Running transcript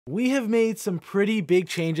We have made some pretty big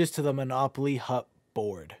changes to the Monopoly Hut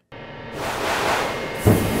board.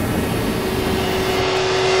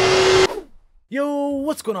 Yo,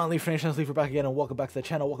 what's going on, Leafer Nation? It's Leafer back again, and welcome back to the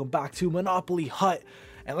channel. Welcome back to Monopoly Hut.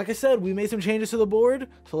 And like I said, we made some changes to the board,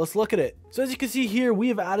 so let's look at it. So as you can see here, we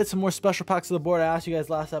have added some more special packs to the board. I asked you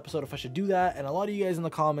guys last episode if I should do that, and a lot of you guys in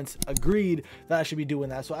the comments agreed that I should be doing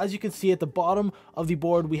that. So as you can see at the bottom of the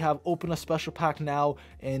board, we have open a special pack now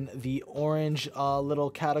in the orange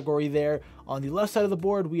little category there. On the left side of the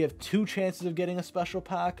board, we have 2 chances of getting a special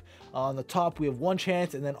pack. On the top, we have 1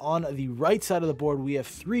 chance, and then on the right side of the board, we have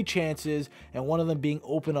 3 chances, and one of them being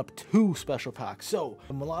open up 2 special packs. So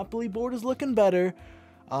the Monopoly board is looking better.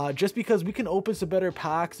 Just because we can open some better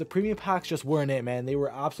packs. The premium packs just weren't it, man. They were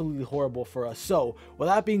absolutely horrible for us. So with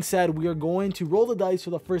that being said, we are going to roll the dice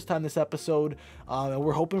for the first time this episode, and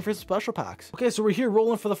we're hoping for some special packs. Okay, so we're here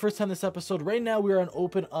rolling for the first time this episode. Right now we are on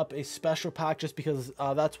open up a special pack, just because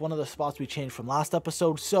that's one of the spots we changed from last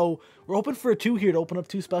episode. So we're hoping for a 2 here to open up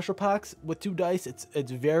 2 special packs with 2 dice.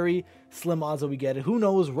 It's very slim odds that we get it. Who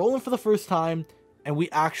knows? Rolling for the first time. And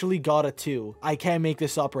we actually got a 2. I can't make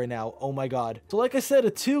this up right now. Oh my god. So like I said,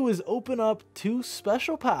 a 2 is open up 2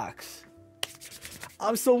 special packs.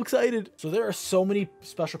 I'm so excited. So there are so many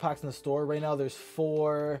special packs in the store. Right now there's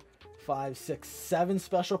 4, 5, 6, 7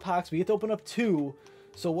 special packs. We get to open up 2.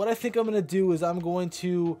 So what I think I'm going to do is I'm going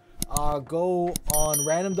to go on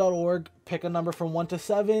random.org, pick a number from 1 to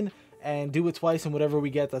 7, and do it twice, and whatever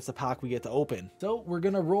we get, that's the pack we get to open. So we're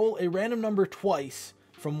going to roll a random number twice,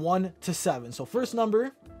 from 1 to 7. So first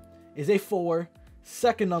number is a 4,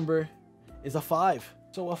 second number is a 5.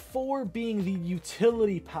 So a 4 being the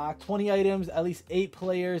utility pack, 20 items, at least 8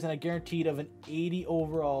 players, and a guaranteed of an 80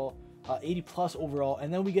 overall, 80 plus overall.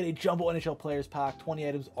 And then we get a jumbo NHL players pack, 20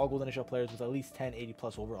 items, all gold NHL players with at least 10 80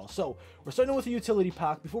 plus overall. So we're starting with a utility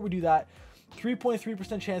pack. Before we do that,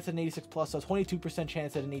 3.3% chance at an 86 plus, so 22%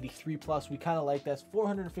 chance at an 83 plus. We kind of like this.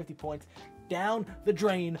 450 points down the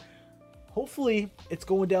drain. Hopefully, it's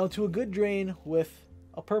going down to a good drain with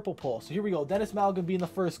a purple pull. So here we go. Dennis Malgin being the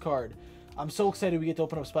first card. I'm so excited we get to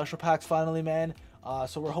open up special packs finally, man.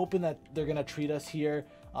 So we're hoping that they're going to treat us here.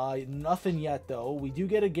 Nothing yet, though. We do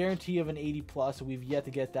get a guarantee of an 80 plus, so we've yet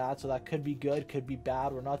to get that. So that could be good, could be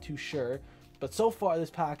bad. We're not too sure. But so far,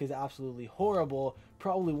 this pack is absolutely horrible.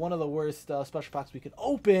 Probably one of the worst special packs we can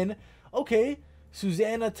open. Okay.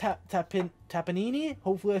 Susanna Tapanini,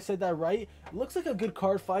 hopefully I said that right. Looks like a good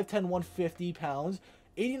card, 5'10", 150 pounds,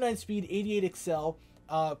 89 speed, 88 excel.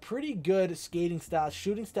 Pretty good skating stats.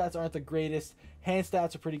 Shooting stats aren't the greatest. Hand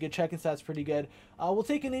stats are pretty good. Checking stats pretty good. We'll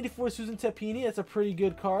take an 84 Susan Tapanini. That's a pretty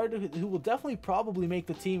good card, who will definitely probably make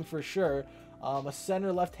the team for sure. A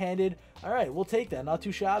center left-handed. All right, we'll take that. Not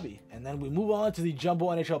too shabby. And then we move on to the Jumbo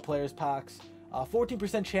NHL Players packs.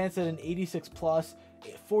 14% chance at an 86 plus,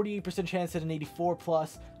 48% chance at an 84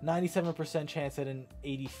 plus, 97% chance at an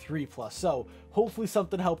 83 plus. So hopefully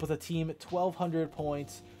something to help with a team. 1,200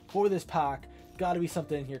 points for this pack. Got to be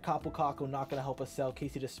something in here. Capo Caco not going to help us out.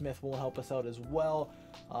 Casey DeSmith won't help us out as well.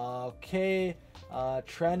 Okay.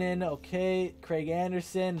 Trennan. Okay. Craig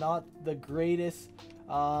Anderson. Not the greatest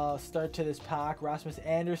start to this pack. Rasmus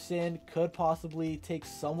Anderson could possibly take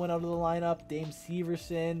someone out of the lineup. Dame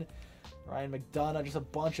Severson. Ryan McDonough, just a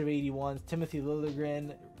bunch of 81s. Timothy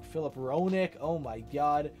Liljegren, Philip Roenick, oh my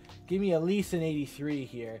god. Give me at least an 83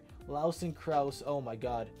 here. Lawson Krause, oh my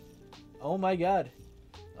god. Oh my god.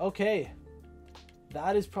 Okay.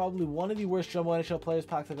 That is probably one of the worst Jumbo NHL Players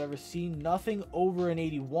packs I've ever seen. Nothing over an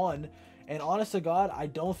 81. And honest to God, I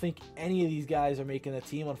don't think any of these guys are making the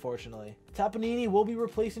team, unfortunately. Tapanini will be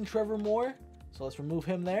replacing Trevor Moore. So let's remove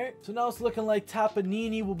him there. So now it's looking like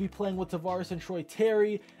Tapanini will be playing with Tavares and Troy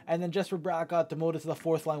Terry. And then Jesper Bratt got demoted to the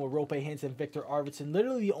 4th line with Rope Hintz and Victor Arvidsson.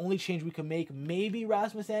 Literally the only change we can make. Maybe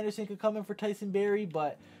Rasmus Anderson could come in for Tyson Barrie.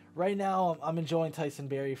 But right now, I'm enjoying Tyson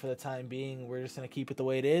Barrie for the time being. We're just going to keep it the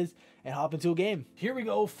way it is and hop into a game. Here we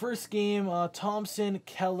go. First game, Thompson,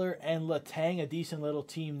 Keller, and Letang. A decent little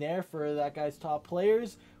team there for that guy's top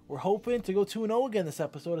players. We're hoping to go 2-0 again this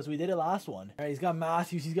episode as we did it last one. All right, he's got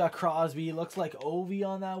Matthews, he's got Crosby. It looks like Ovi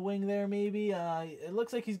on that wing there maybe. It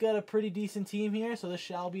looks like he's got a pretty decent team here, so this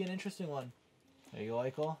shall be an interesting one. There you go,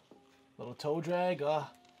 Eichel. Little toe drag.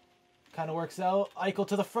 Kind of works out. Eichel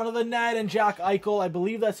to the front of the net, and Jack Eichel, I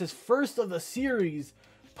believe that's his first of the series,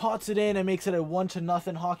 pots it in and makes it a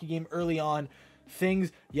 1-0 hockey game early on.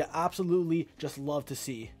 Things you absolutely just love to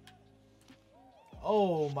see.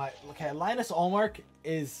 Oh my, okay, Linus Ullmark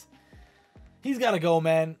is, he's got to go,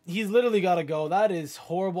 man. He's literally got to go. That is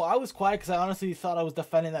horrible. I was quiet because I honestly thought I was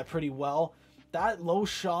defending that pretty well. That low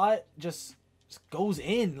shot just goes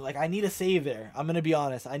in. Like, I need a save there. I'm going to be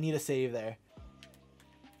honest. I need a save there.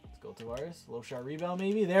 Go Tavares. Low shot rebound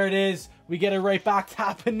maybe. There it is. We get it right back.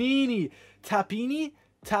 Tappanini. Tapini?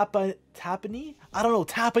 Tapani? I don't know.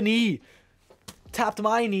 Tapani. Tapped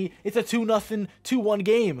my knee. It's a 2-0, 2-1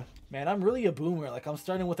 game. Man, I'm really a boomer. Like, I'm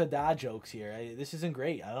starting with the dad jokes here. This isn't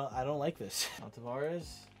great. I don't like this. Tavares.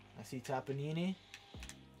 I see Tappanini.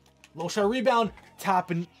 Low shot rebound.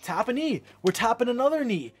 Tappani. We're tapping another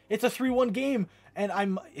knee. It's a 3-1 game.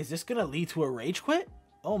 And is this going to lead to a rage quit?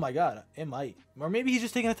 Oh my god. It might. Or maybe he's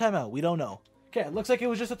just taking a timeout. We don't know. Okay, it looks like it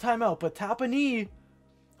was just a timeout. But Tappani,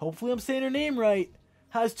 hopefully I'm saying her name right,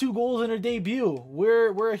 has 2 goals in her debut.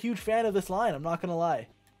 We're a huge fan of this line. I'm not going to lie.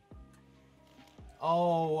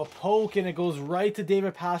 Oh, a poke, and it goes right to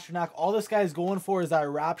David Pastrnak. All this guy's going for is that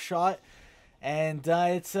wrap shot. And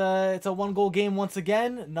it's a 1-goal game once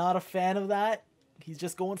again. Not a fan of that. He's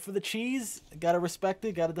just going for the cheese. Gotta respect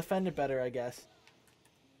it. Gotta defend it better, I guess.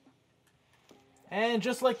 And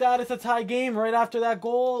just like that, it's a tie game. Right after that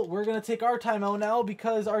goal, we're going to take our timeout now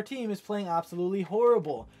because our team is playing absolutely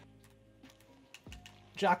horrible.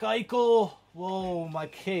 Jack Eichel. Whoa, my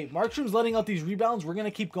cape. Markstrom's letting out these rebounds. We're going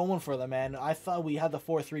to keep going for them, man. I thought we had the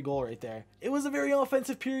 4-3 goal right there. It was a very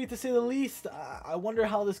offensive period, to say the least. I wonder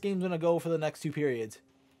how this game's going to go for the next 2 periods.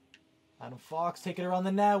 Adam Fox taking it around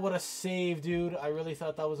the net. What a save, dude. I really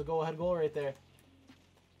thought that was a go-ahead goal right there.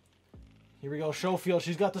 Here we go. Schofield.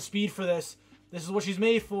 She's got the speed for this. This is what she's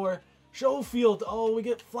made for. Schofield. Oh, we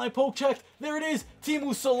get flying poke checked. There it is.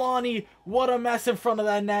 Teemu Solani. What a mess in front of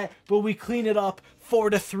that net. But we clean it up.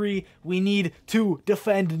 4-3. We need to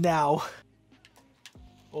defend now.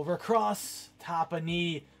 Over cross. Tap a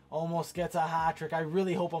knee. Almost gets a hat trick. I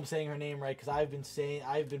really hope I'm saying her name right because I've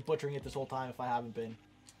been butchering it this whole time if I haven't been.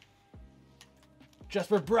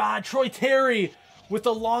 Jesper Brad. Troy Terry with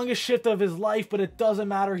the longest shift of his life, but it doesn't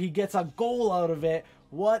matter. He gets a goal out of it.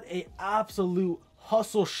 What a absolute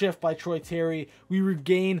hustle shift by Troy Terry. We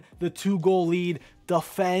regain the 2-goal lead.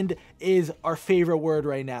 Defend is our favorite word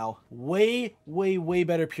right now. Way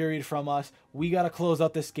better period from us. We got to close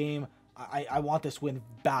out this game. I want this win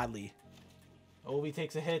badly. Ovi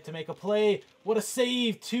takes a hit to make a play. What a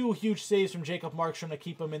save. 2 huge saves from Jacob Markstrom to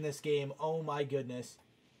keep him in this game. Oh my goodness.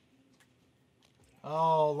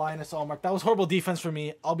 Oh, Linus Ullmark. That was horrible defense for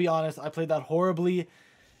me. I'll be honest. I played that horribly.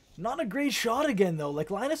 Not a great shot again, though.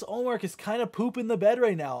 Like, Linus Ullmark is kind of pooping the bed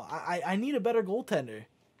right now. I need a better goaltender.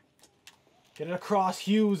 Get it across.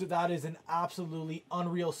 Hughes. That is an absolutely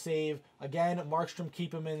unreal save. Again, Markstrom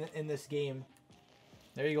keep him in this game.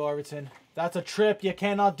 There you go, Arvidsson. That's a trip. You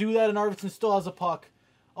cannot do that, and Arvidsson still has a puck.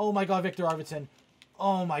 Oh, my God, Victor Arvidsson.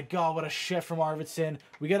 Oh, my God, what a shift from Arvidsson.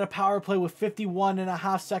 We get a power play with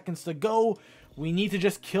 51.5 seconds to go. We need to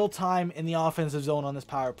just kill time in the offensive zone on this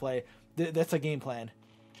power play. That's a game plan.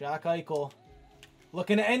 Jack Eichel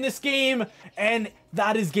looking to end this game, and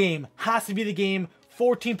that is game. Has to be the game.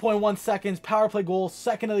 14.1 seconds, power play goal,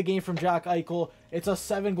 second of the game from Jack Eichel. It's a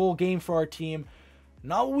 7-goal game for our team.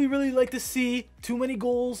 Not what we really like to see. Too many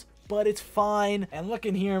goals, but it's fine. And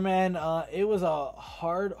looking here, man, it was a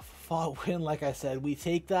hard-fought win, like I said. We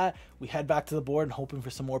take that, we head back to the board and hoping for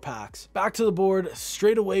some more packs. Back to the board,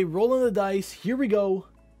 straight away, rolling the dice. Here we go.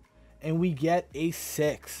 And we get a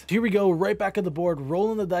 6. Here we go, right back at the board,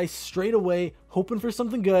 rolling the dice straight away, hoping for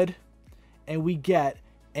something good. And we get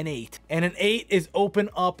an 8. And an 8 is open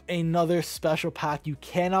up another special pack. You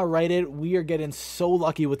cannot write it. We are getting so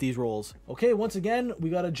lucky with these rolls. Okay, once again, we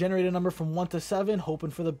got to generate a number from 1 to 7, hoping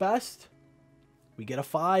for the best. We get a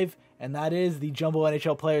 5, and that is the Jumbo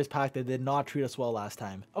NHL Players pack that did not treat us well last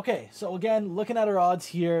time. Okay, so again, looking at our odds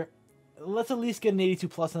here, let's at least get an 82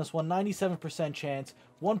 plus on this one. 97% chance.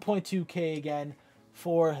 1.2k again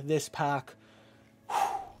for this pack.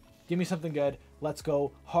 Give me something good. Let's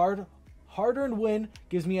go. Hard-earned win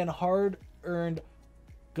gives me a hard-earned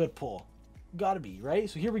good pull. Gotta be, right?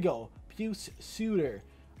 So here we go. Puce Suter.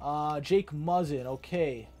 Jake Muzzin.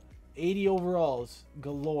 Okay. 80 overalls.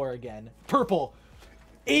 Galore again. Purple.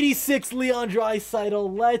 86 Leon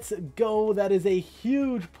Draisaitl. Let's go. That is a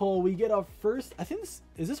huge pull. We get our first, I think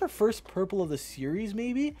is this our first purple of the series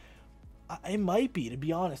maybe? It might be, to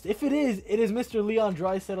be honest. If it is Mr. Leon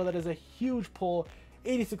Draisaitl. That is a huge pull.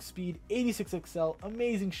 86 speed, 86 XL,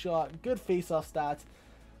 amazing shot, good face-off stats,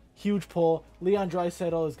 huge pull. Leon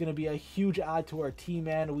Draisaitl is going to be a huge add to our team,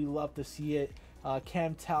 man. We love to see it.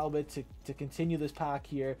 Cam Talbot to continue this pack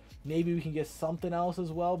here. Maybe we can get something else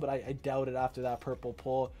as well, but I doubt it after that purple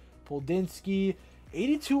pull. Poldinsky,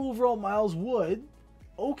 82 overall Miles Wood.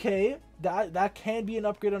 Okay, that can be an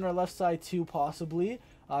upgrade on our left side too, possibly.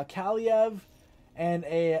 Kaliev and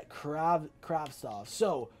a Kravtsov.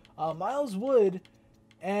 So, Miles Wood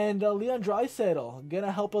And Leon Draisaitl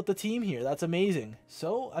gonna help out the team here. That's amazing.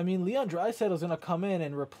 So, I mean, Leon Draisaitl's gonna come in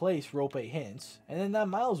and replace Rope Hintz. And then that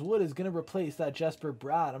Miles Wood is gonna replace that Jesper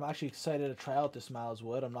Bratt. I'm actually excited to try out this Miles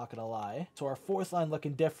Wood, I'm not gonna lie. So our fourth line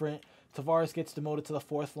looking different. Tavares gets demoted to the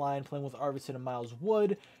fourth line, playing with Arvidsson and Miles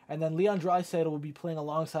Wood. And then Leon Draisaitl will be playing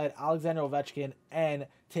alongside Alexander Ovechkin and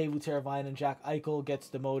Teuvo Teravainen. And Jack Eichel gets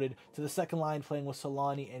demoted to the second line, playing with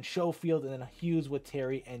Solani and Schofield. And then Hughes with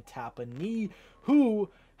Terry and Tapani, who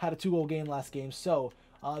had a 2-goal game last game. So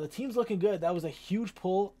the team's looking good. That was a huge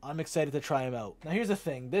pull. I'm excited to try him out. Now here's the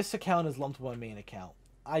thing. This account is lumped with my main account.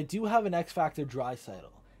 I do have an X Factor Draisaitl.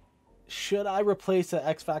 Should I replace the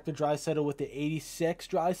X Factor Draisaitl with the 86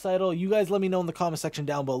 Draisaitl? You guys let me know in the comment section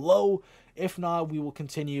down below. If not, we will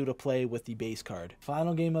continue to play with the base card.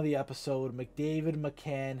 Final game of the episode. McDavid,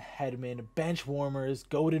 McCann, Hedman, bench warmers,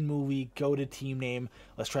 goated movie, goated team name.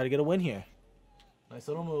 Let's try to get a win here. Nice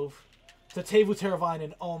little move. To Teuvo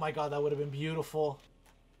Teravainen. Oh my god, that would have been beautiful.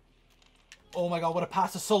 Oh my god, what a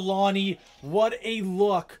pass to Solani. What a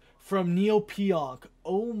look from Neil Pionk.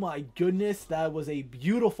 Oh my goodness, that was a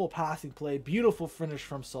beautiful passing play. Beautiful finish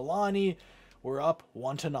from Solani. We're up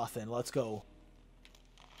 1-0. Let's go.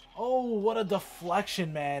 Oh, what a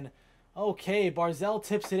deflection, man. Okay, Barzal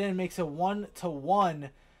tips it in, makes it 1-1.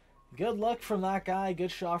 Good luck from that guy.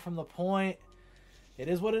 Good shot from the point. It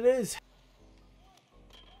is what it is.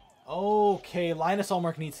 Okay, Linus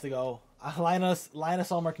Ullmark needs to go. Linus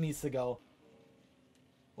Ullmark needs to go.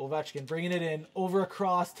 Ovechkin bringing it in, over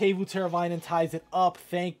across, Teuvo Teravainen ties it up.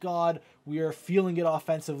 Thank God we are feeling it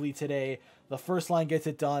offensively today. The first line gets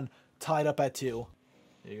it done, tied up at 2.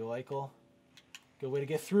 There you go, Eichel. Good way to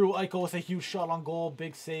get through. Eichel with a huge shot on goal.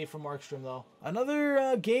 Big save from Markstrom, though.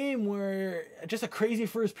 Another game where just a crazy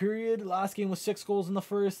first period. Last game was 6 goals in the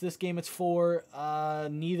first. This game it's 4.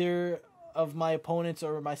 Neither of my opponents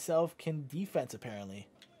or myself can defense, apparently.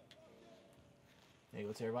 There you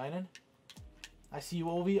go, Teravainen. I see you,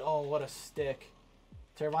 Ovi. Oh, what a stick.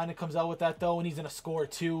 Teravainen comes out with that, though, and he's going to score,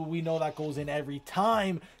 too. We know that goes in every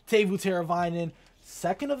time. Teuvo Teravainen,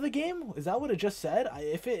 second of the game? Is that what it just said?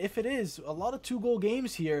 If it is, a lot of 2-goal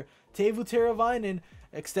games here. Teuvo Teravainen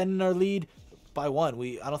extending our lead by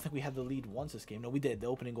 1. I don't think we had the lead once this game. No, we did. The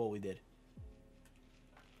opening goal we did.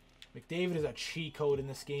 McDavid is a cheat code in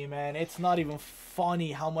this game, man. It's not even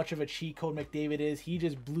funny how much of a cheat code McDavid is. He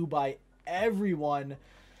just blew by everyone.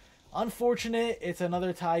 Unfortunate, it's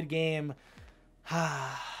another tied game.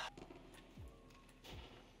 Nice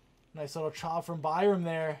little chop from Byram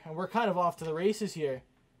there. And we're kind of off to the races here.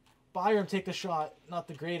 Byram take the shot. Not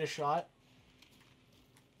the greatest shot.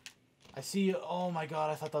 I see. Oh my god,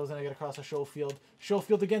 I thought that was going to get across to Schofield.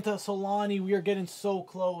 Schofield again to Solani. We are getting so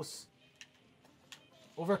close.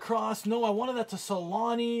 Over across. No, I wanted that to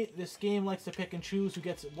Solani. This game likes to pick and choose who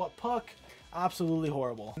gets what puck. Absolutely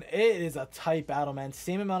horrible. It is a tight battle, man.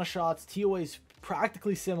 Same amount of shots. TOA is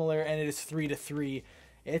practically similar, and it is 3-3.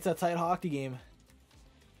 It's a tight hockey game.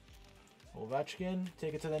 Ovechkin,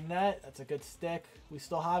 take it to the net. That's a good stick. We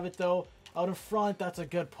still have it, though. Out in front, that's a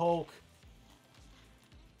good poke.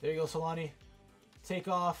 There you go, Solani. Take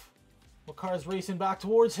off. Makar's racing back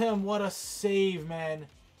towards him. What a save, man.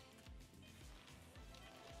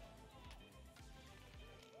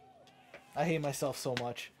 I hate myself so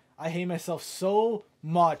much. I hate myself so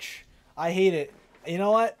much. I hate it. You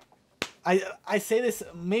know what? I say this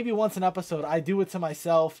maybe once an episode. I do it to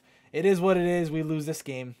myself. It is what it is. We lose this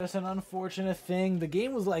game. Just an unfortunate thing. The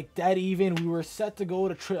game was like dead even. We were set to go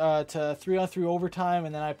to 3-on-3 overtime,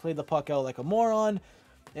 and then I played the puck out like a moron.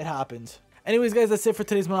 It happens. Anyways, guys, that's it for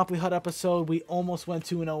today's Monopoly Hut episode. We almost went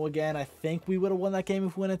 2-0 again. I think we would have won that game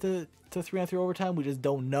if we went into 3-on-3 overtime. We just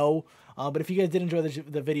don't know. But if you guys did enjoy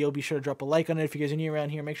the video, be sure to drop a like on it. If you guys are new around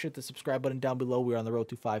here, make sure to hit the subscribe button down below. We're on the road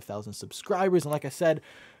to 5,000 subscribers. And like I said,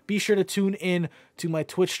 be sure to tune in to my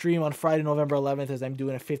Twitch stream on Friday, November 11th, as I'm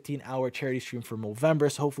doing a 15-hour charity stream for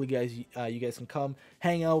Movember. So hopefully, guys, you guys can come,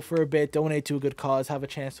 hang out for a bit, donate to a good cause, have a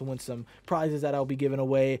chance to win some prizes that I'll be giving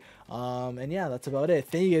away. And yeah, that's about it.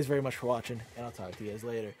 Thank you guys very much for watching, and I'll talk to you guys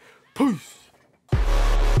later. Peace!